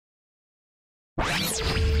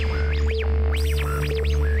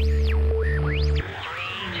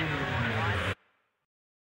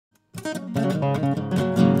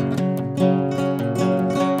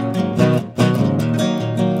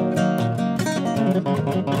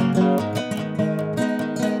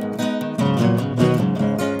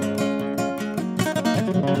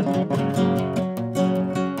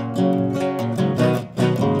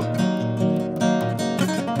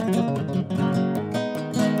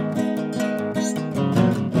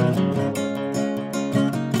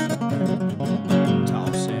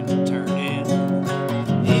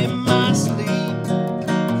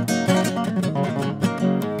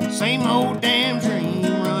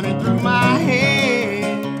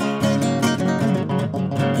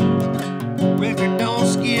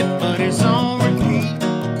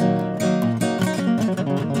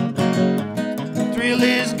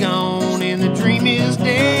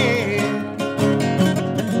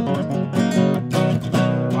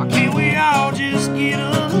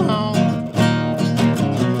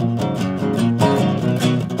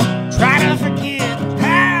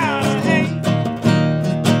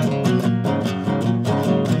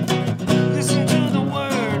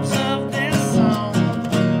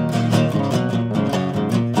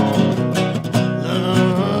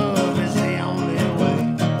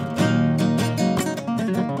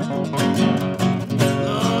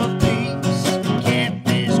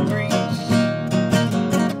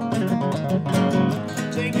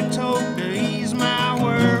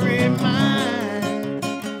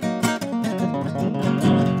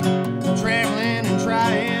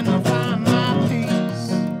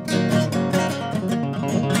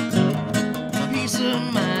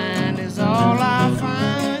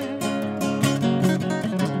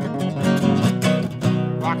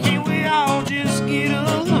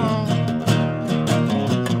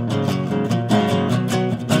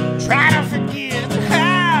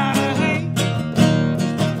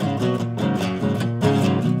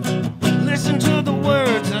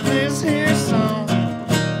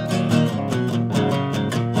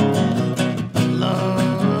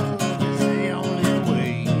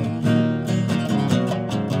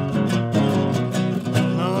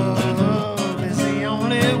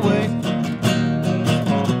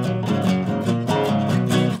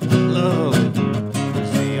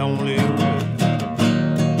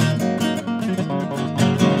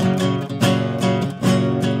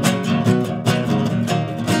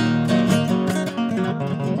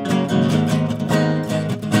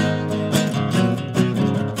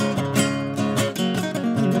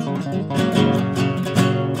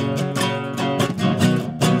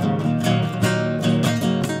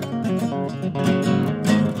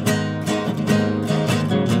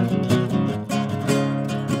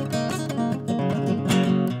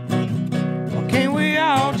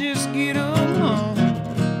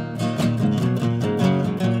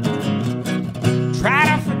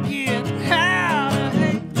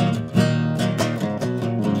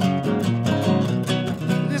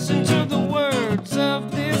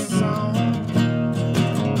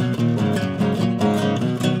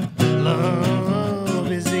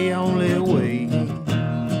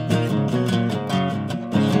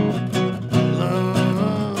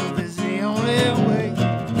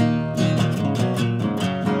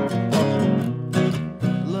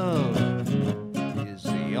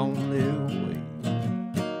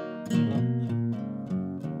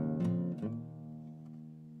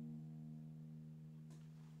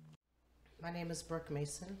My name is Brooke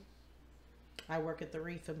Mason. I work at the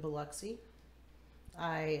Reef in Biloxi.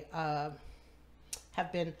 I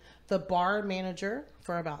have been the bar manager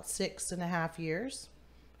for about 6.5 years,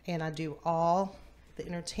 and I do all the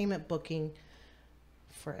entertainment booking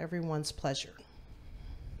for everyone's pleasure.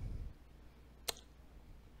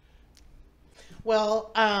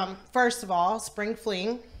 Well, first of all, Spring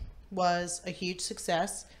Fling was a huge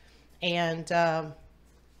success, and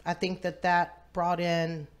I think that brought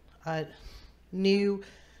in a new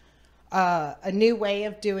way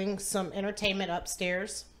of doing some entertainment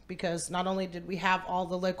upstairs, because not only did we have all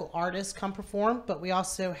the local artists come perform, but we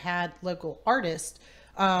also had local artists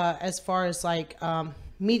as far as like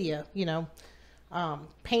media, you know,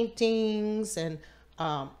 paintings and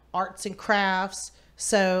arts and crafts.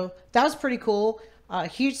 So that was pretty cool.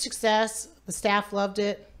 Huge success. The staff loved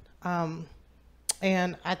it.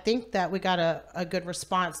 And I think that we got a good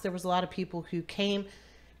response. There was a lot of people who came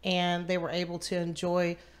and they were able to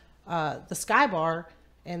enjoy the Sky Bar,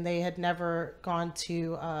 and they had never gone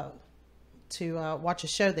to watch a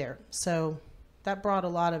show there. So that brought a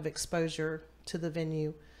lot of exposure to the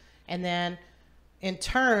venue. And then in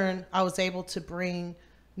turn, I was able to bring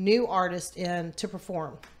new artists in to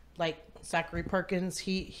perform. like Zachary Perkins,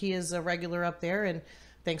 he is a regular up there, and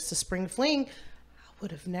thanks to Spring Fling, I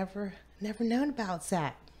would have never known about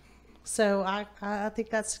Zach. So I think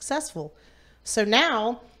that's successful. So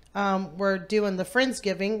now we're doing the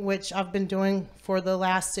Friendsgiving, which I've been doing for the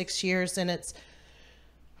last 6 years, and it's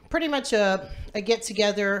pretty much a get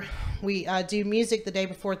together. We do music the day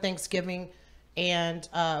before Thanksgiving, and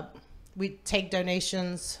we take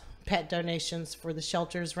donations, pet donations for the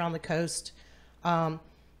shelters around the coast.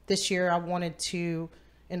 This year I wanted to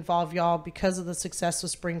involve y'all because of the success of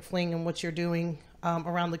Spring Fling and what you're doing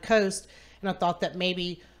around the coast. And I thought that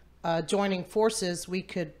maybe joining forces, we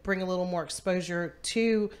could bring a little more exposure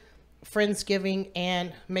to Friendsgiving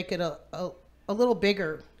and make it a little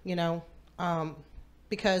bigger, you know,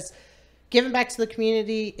 because giving back to the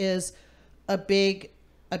community is a big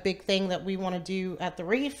thing that we want to do at the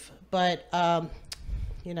Reef. But,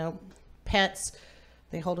 you know, pets,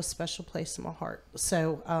 they hold a special place in my heart.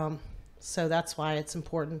 So, so that's why it's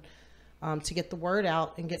important to get the word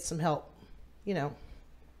out and get some help, you know,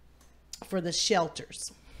 for the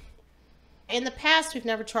shelters. In the past, we've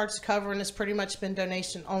never charged cover, and it's pretty much been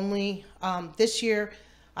donation only. This year,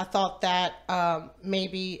 I thought that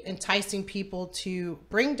maybe enticing people to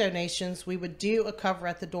bring donations, we would do a cover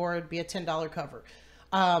at the door. It would be a $10 cover.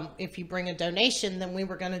 If you bring a donation, then we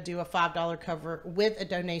were going to do a $5 cover with a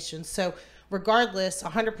donation. So regardless,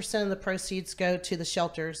 100% of the proceeds go to the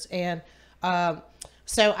shelters. And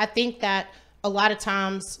so I think that a lot of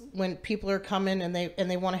times when people are coming and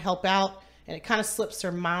they want to help out, and it kind of slips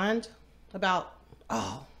their mind about,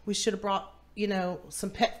 oh, we should have brought, you know, some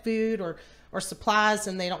pet food or supplies,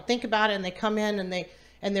 and they don't think about it, and they come in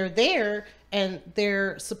and they're there and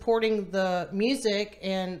they're supporting the music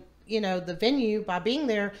and, you know, the venue by being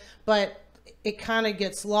there, but it kind of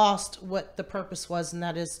gets lost what the purpose was, and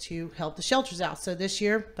that is to help the shelters out. So this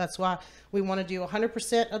year, that's why we want to do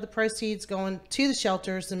 100% of the proceeds going to the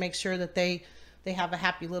shelters and make sure that they have a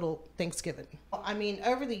happy little Thanksgiving. I mean,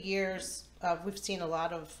 over the years, we've seen a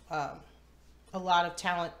lot of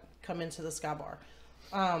talent come into the Sky Bar.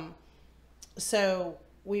 So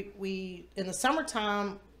we in the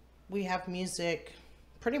summertime, we have music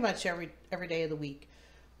pretty much every day of the week.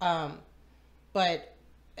 But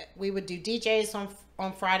we would do DJs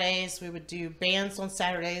on Fridays. We would do bands on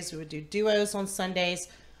Saturdays. We would do duos on Sundays.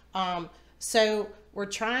 So we're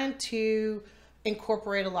trying to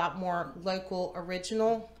incorporate a lot more local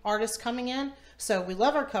original artists coming in. So we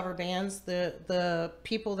love our cover bands. The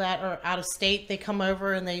people that are out of state, they come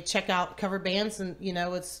over and they check out cover bands, and you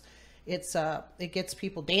know, it gets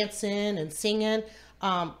people dancing and singing.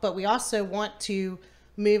 But we also want to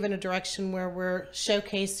move in a direction where we're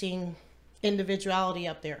showcasing individuality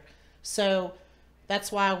up there. So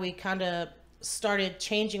that's why we kind of started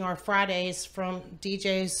changing our Fridays from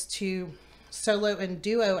DJs to solo and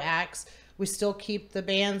duo acts. We still keep the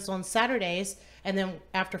bands on Saturdays, and then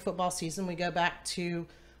after football season, we go back to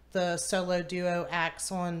the solo duo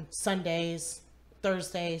acts on Sundays,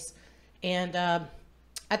 Thursdays. And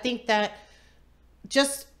I think that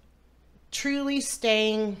just truly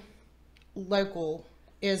staying local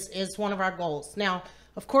is one of our goals. Now,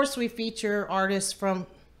 of course, we feature artists from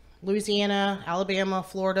Louisiana, Alabama,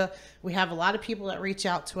 Florida. We have a lot of people that reach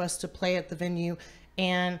out to us to play at the venue,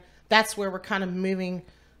 and that's where we're kind of moving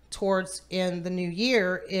towards in the new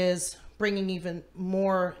year, is bringing even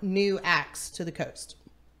more new acts to the coast.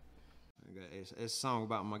 It's a song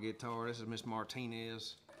about my guitar. This is Miss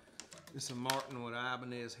Martinez. It's a Martin with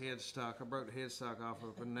Ibanez headstock. I broke the headstock off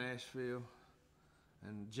up in Nashville,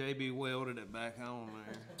 and JB welded it back on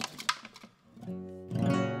there.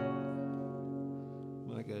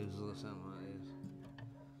 That goes a little something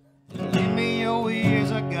like this. Lend me your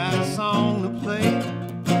ears, I got a song to play.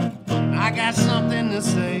 I got something to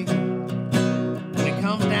say. When it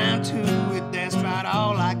comes down to it, that's about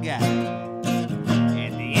all I got.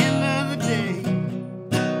 At the end of the day,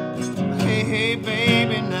 hey, hey,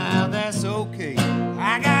 baby, now that's okay.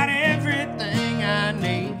 I got everything I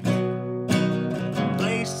need. A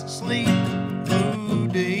place to sleep,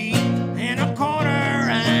 food to eat, and a quarter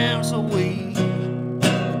ounce of weed.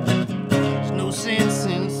 There's no sense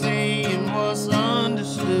in saying what's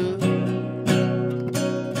understood.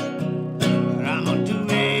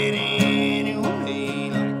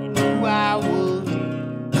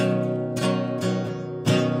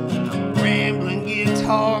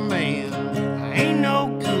 Guitar man, I ain't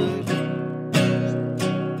no good,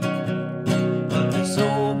 but this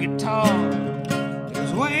old guitar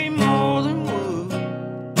is way more than wood.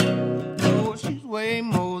 Oh, she's way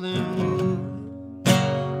more than wood.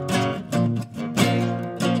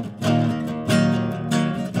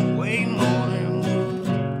 Way more than wood.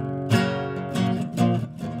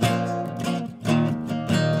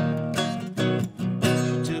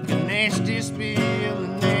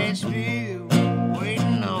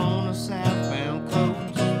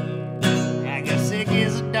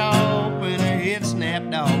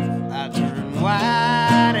 I turned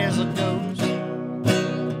white as a ghost.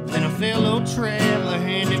 Then a fellow traveler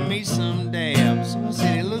handed me some dabs.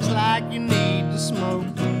 Said it looks like you need to smoke.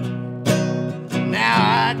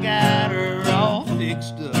 Now I got her all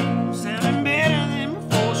fixed up, sounding better than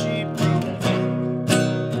before she broke.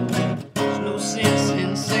 There's no sense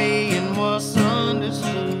in saying what's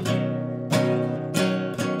understood, but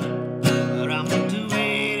I'm gonna do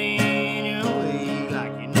it anyway,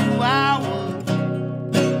 like you knew I would.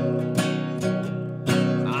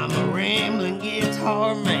 I'm a rambling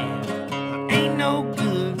guitar man, I ain't no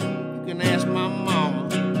good, you can ask my mama,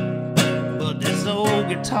 but this old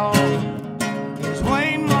guitar is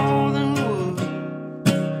way more than wood.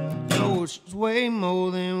 No, it's way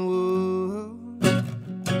more than wood.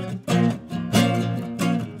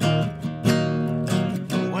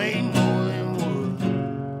 Way more than wood.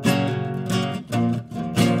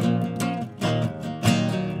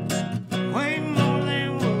 Way more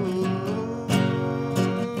than wood.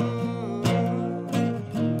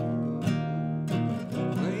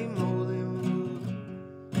 Way more than wood.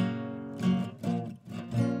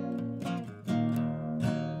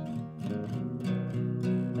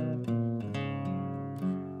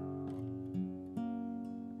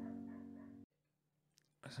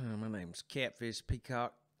 My name's Catfish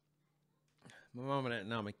Peacock. My mama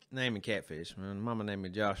didn't name me Catfish. My mama named me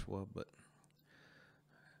Joshua, but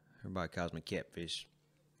everybody calls me Catfish.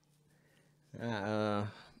 I've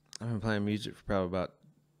been playing music for probably about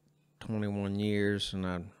 21 years, and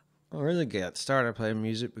I really got started playing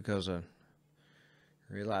music because I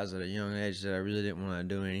realized at a young age that I really didn't want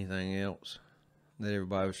to do anything else that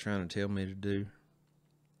everybody was trying to tell me to do.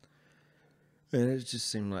 And it just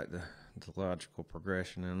seemed like the logical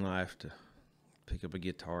progression in life to pick up a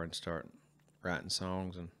guitar and start writing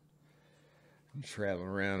songs and traveling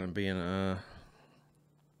around and being a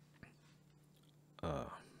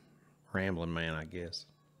rambling man, I guess.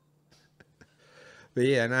 But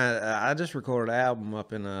yeah, and I just recorded an album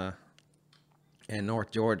up in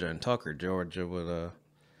North Georgia, in Tucker, Georgia, with a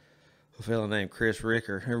fellow named Chris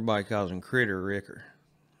Ricker. Everybody calls him Critter Ricker,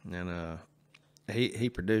 and he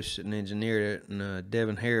produced it and engineered it, and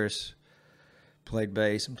Devin Harris played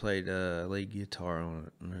bass and played lead guitar on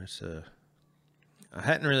it. And I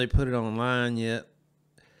hadn't really put it online yet,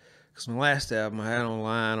 because my last album I had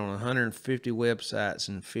online on 150 websites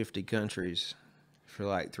in 50 countries for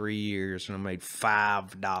like 3 years, and I made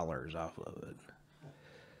 $5 off of it.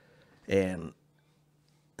 And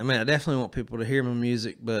I mean, I definitely want people to hear my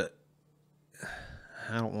music, but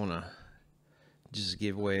I don't want to just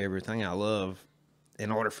give away everything I love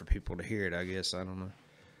in order for people to hear it, I guess. I don't know.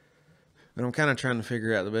 But I'm kind of trying to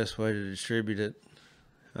figure out the best way to distribute it.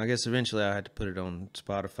 I guess eventually I had to put it on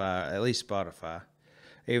Spotify, at least Spotify,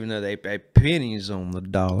 even though they pay pennies on the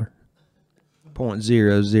dollar.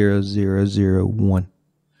 0.00001.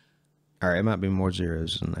 All right, it might be more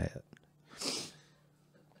zeros than that.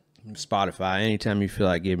 Spotify, anytime you feel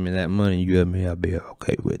like giving me that money, you owe me, I'll be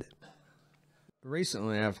okay with it.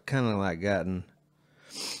 Recently, I've kind of like gotten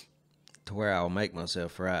to where I'll make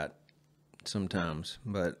myself write sometimes,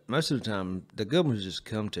 but most of the time, the good ones just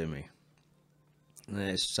come to me.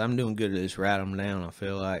 And I'm doing good to just write them down, I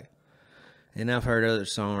feel like. And I've heard other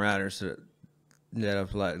songwriters that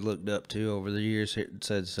I've like looked up to over the years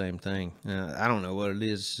said the same thing. I don't know what it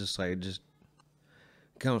is. It's just like it just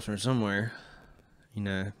comes from somewhere, you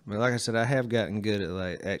know. But like I said, I have gotten good at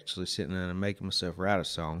like actually sitting down and making myself write a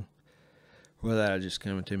song, without it just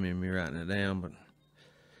coming to me and me writing it down. But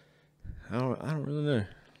I don't really know.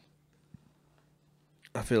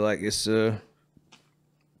 I feel like it's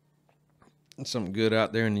something good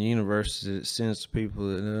out there in the universe that it sends to people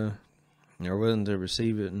that are willing to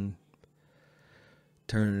receive it and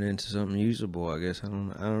turn it into something usable, I guess. I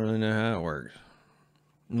don't really know how it works.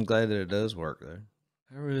 I'm glad that it does work though.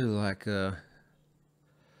 I really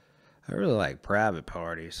like private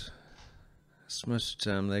parties. Most of the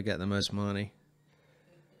time they got the most money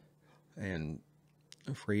and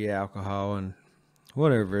free alcohol and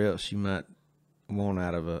whatever else you might want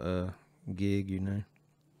out of a gig, you know.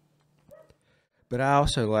 But I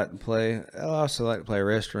also like to play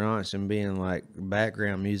restaurants and being like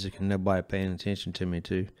background music and nobody paying attention to me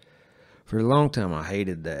too. For a long time I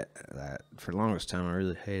hated that. For the longest time I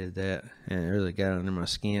really hated that, and it really got under my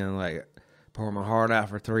skin. Like pour my heart out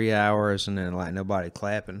for 3 hours and then like nobody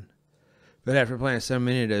clapping. But after playing so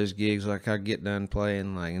many of those gigs, like I'd get done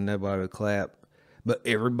playing like and nobody would clap, but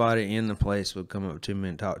everybody in the place would come up to me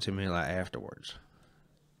and talk to me like afterwards.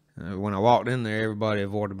 When I walked in there, everybody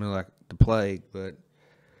avoided me like the plague, but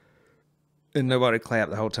And nobody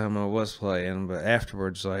clapped the whole time I was playing, but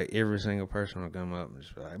afterwards, like, every single person would come up and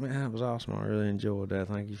just be like, man, that was awesome. I really enjoyed that.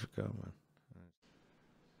 Thank you for coming.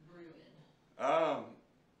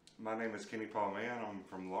 My name is Kenny Paul Mann. I'm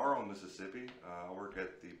from Laurel, Mississippi. I work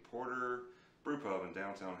at the Porter Brew Pub in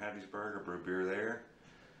downtown Hattiesburg. I brew beer there.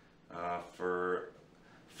 For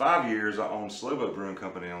 5 years, I owned Slow Boat Brewing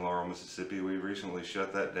Company in Laurel, Mississippi. We recently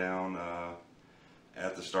shut that down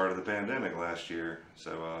at the start of the pandemic last year.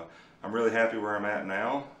 So I'm really happy where I'm at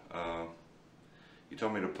now. You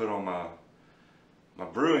told me to put on my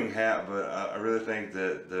brewing hat, but I really think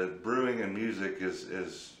that the brewing and music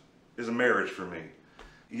is a marriage for me.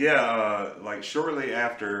 Yeah, like shortly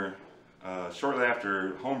after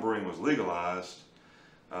home brewing was legalized,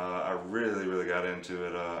 I really got into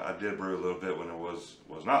it. I did brew a little bit when it was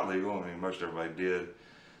not legal. I mean, most everybody did.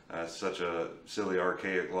 It's such a silly,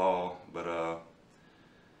 archaic law. But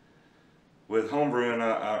with home brewing,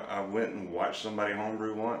 I went and watched somebody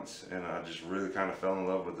homebrew once, and I just really kind of fell in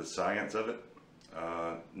love with the science of it.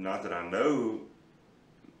 Not that I know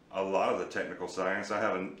a lot of the technical science.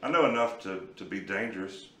 I know enough to be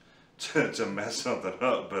dangerous, to mess something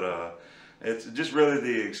up, but it's just really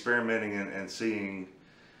the experimenting and seeing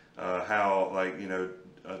how, like, you know,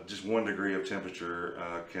 just 1 degree of temperature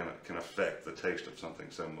can affect the taste of something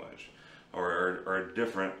so much, or a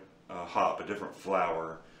different hop, a different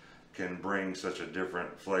flower can bring such a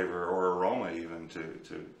different flavor or aroma even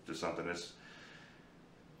to something.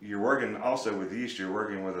 You're working also with yeast. You're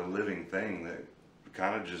working with a living thing that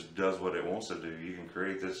kind of just does what it wants to do. You can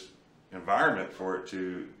create this environment for it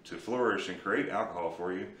to flourish and create alcohol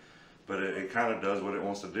for you, but it kind of does what it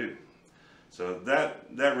wants to do. So that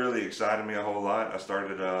really excited me a whole lot. I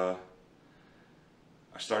started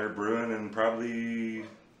brewing in probably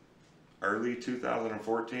early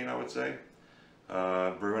 2014, I would say.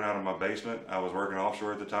 Brewing out of my basement. I was working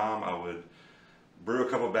offshore at the time. I would brew a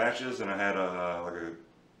couple batches, and I had like a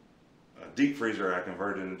deep freezer I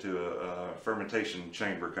converted into a fermentation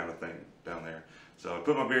chamber kind of thing down there. So I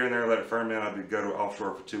put my beer in there, let it ferment. I'd go to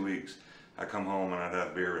offshore for 2 weeks. I'd come home and I'd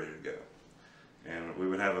have beer ready to go. And we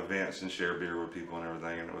would have events and share beer with people and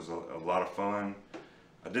everything, and it was a lot of fun.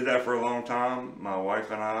 I did that for a long time. My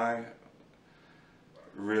wife and I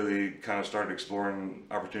really kind of started exploring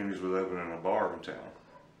opportunities with opening a bar in town.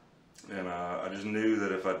 And I just knew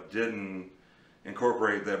that if I didn't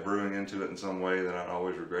incorporate that brewing into it in some way, that I'd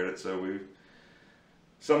always regret it. So we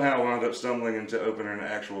somehow wound up stumbling into opening an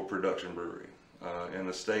actual production brewery in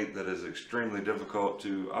a state that is extremely difficult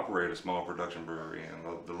to operate a small production brewery.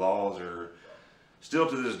 And the laws are still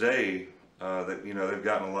to this day that, you know, they've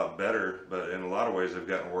gotten a lot better, but in a lot of ways they've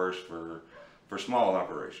gotten worse for small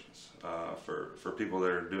operations, for people that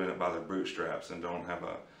are doing it by their bootstraps and don't have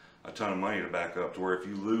a ton of money to back up, to where if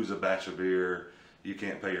you lose a batch of beer, you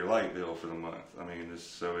can't pay your light bill for the month. I mean,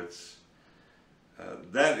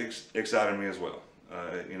 that excited me as well.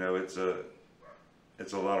 You know, it's a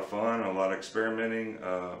lot of fun, a lot of experimenting.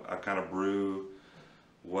 I kind of brew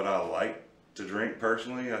what I like to drink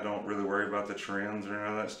personally. I don't really worry about the trends or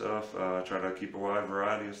none of that stuff. I try to keep a wide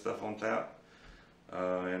variety of stuff on tap,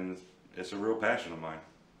 and it's a real passion of mine.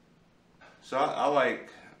 So I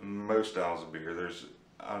like most styles of beer.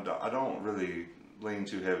 I don't really lean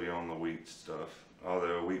too heavy on the wheat stuff,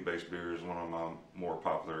 although wheat-based beer is one of my more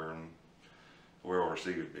popular and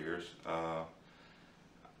well-received beers.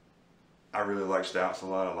 I really like stouts a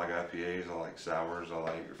lot. I like IPAs, I like sours, I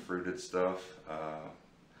like fruited stuff.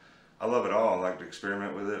 I love it all. I like to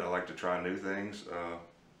experiment with it. I like to try new things.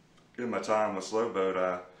 In my time with Slow Boat,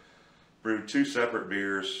 I brewed 2 separate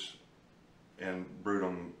beers and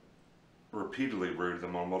repeatedly brewed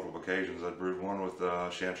them on multiple occasions. I brewed one with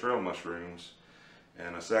chanterelle mushrooms,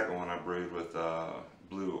 and a second one I brewed with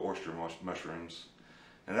blue oyster mushrooms.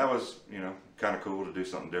 And that was, you know, kind of cool to do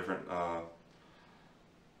something different.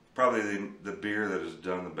 Probably the beer that has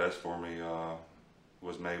done the best for me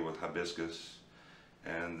was made with hibiscus,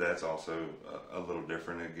 and that's also a little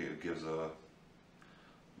different. It gives a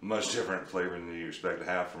much different flavor than you expect to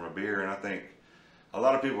have from a beer, and I think a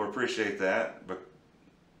lot of people appreciate that. But,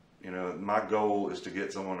 you know, my goal is to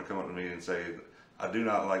get someone to come up to me and say, I do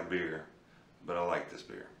not like beer, but I like this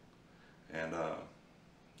beer. And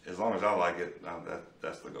as long as I like it,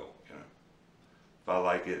 that's the goal, you know. If I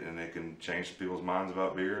like it and it can change people's minds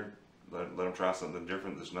about beer, let them try something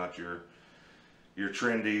different that's not your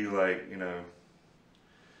trendy, like, you know,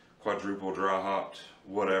 quadruple dry hopped,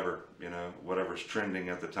 whatever, you know, whatever's trending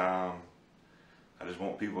at the time. I just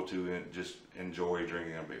want people to just enjoy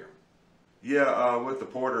drinking a beer. Yeah, with the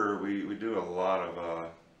porter, we do a lot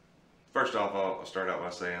of, first off, I'll start out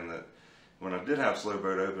by saying that when I did have Slow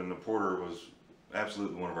Boat open, the porter was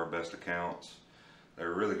absolutely one of our best accounts. They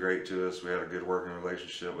were really great to us. We had a good working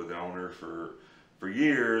relationship with the owner for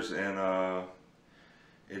years, and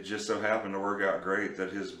it just so happened to work out great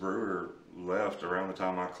that his brewer left around the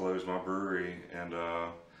time I closed my brewery, and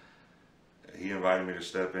he invited me to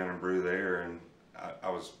step in and brew there. And I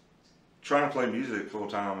was trying to play music full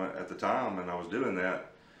time at the time, and I was doing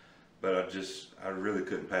that, but I really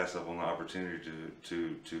couldn't pass up on the opportunity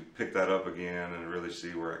to pick that up again and really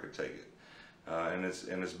see where I could take it. And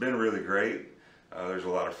it's been really great. There's a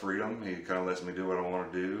lot of freedom. He kind of lets me do what I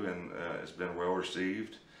want to do, and it's been well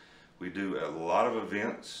received. We do a lot of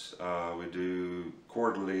events. We do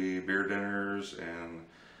quarterly beer dinners and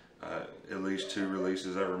at least 2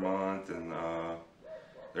 releases every month, and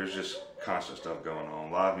there's just constant stuff going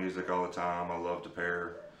on. Live music all the time. I love to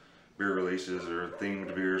pair beer releases or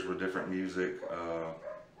themed beers with different music.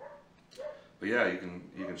 But yeah, you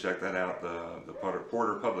can check that out, the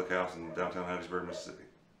Porter Public House in downtown Hattiesburg, Mississippi.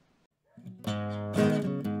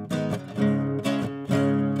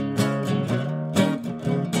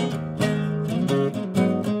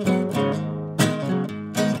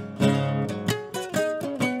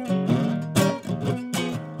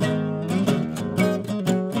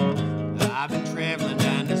 I've been traveling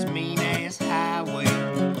down this mean-ass highway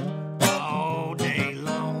all day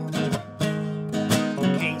long.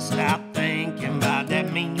 Can't stop thinking about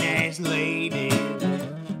that mean-ass lady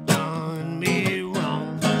done me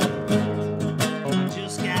wrong. I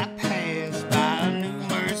just got passed by a new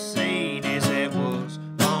Mercedes that was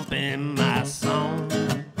bumping my song.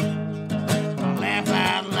 I laugh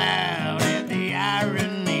out loud at the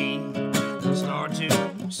irony and start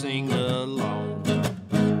to sing along.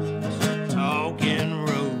 Talking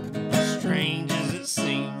road, strange as it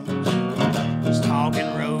seems, this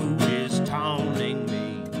talking road is taunting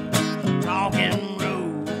me. Talking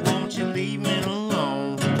road, won't you leave me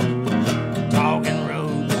alone? Talking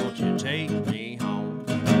road, won't you take me home?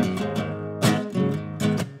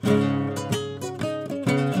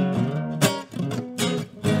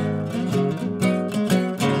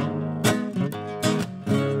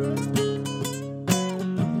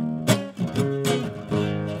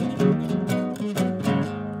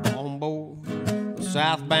 On board the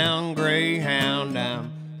southbound Greyhound,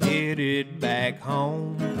 I'm headed back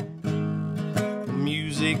home.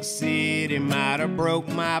 Music City might have broke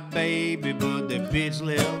my baby, but the bitch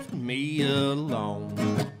left me alone.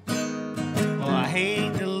 Well, I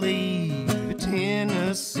hate to leave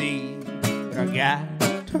Tennessee, but I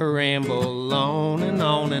got to ramble on and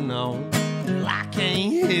on and on. Well, I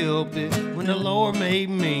can't help it when the Lord made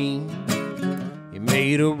me. He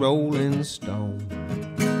made a rolling stone.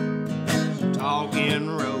 Talking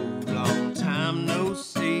road, long time no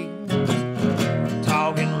see.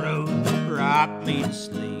 Talking road, rock me to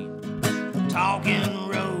sleep. Talking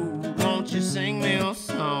road, won't you sing me a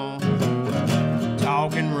song?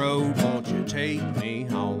 Talking road, won't you take me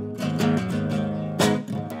home?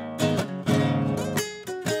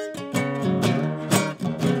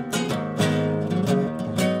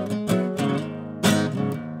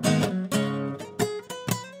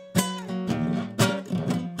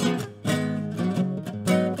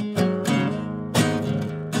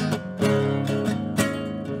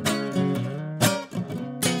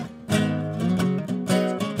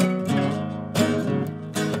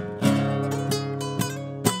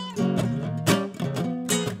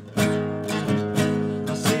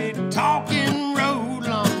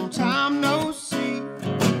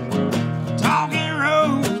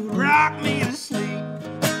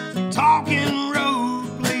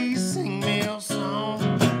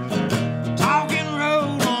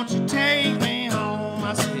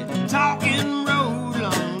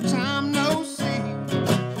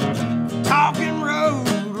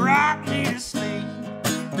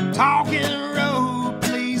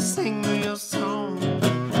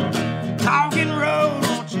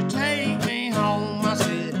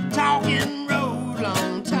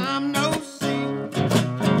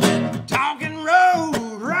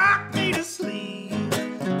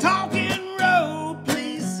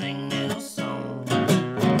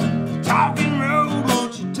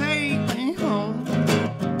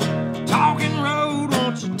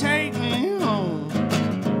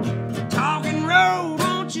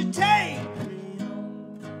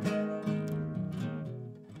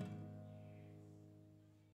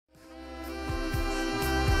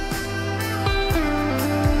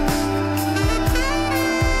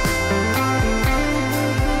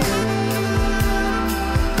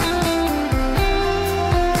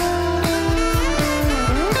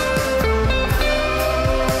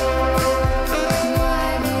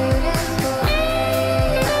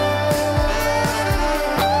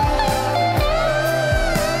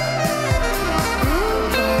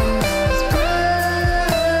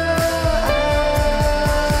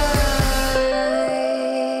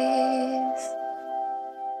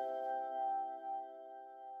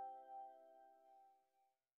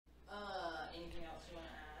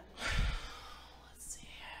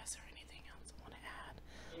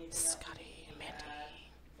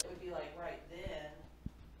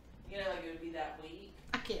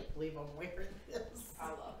 believe I'm wearing this. I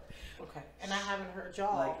love it. Okay, and I haven't heard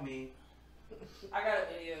y'all. Like me. I got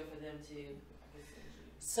a video for them too. I can send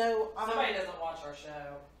you. So Somebody doesn't watch our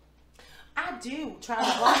show. I do try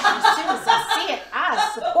to watch it as soon as I see it.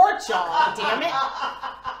 I support y'all, damn it.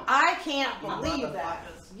 I can't believe that.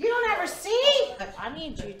 You don't ever see? I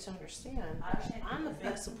need you to understand. I'm a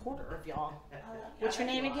big supporter of y'all. What's your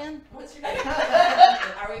name again? What's your name?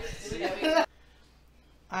 Are we? Do we know you?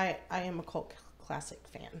 I am a cult classic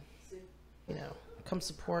fan. You know, come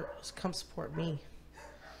support me.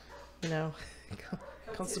 You know,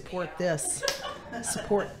 come support this.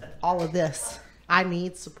 Support all of this. I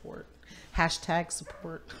need support. Hashtag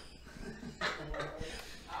support.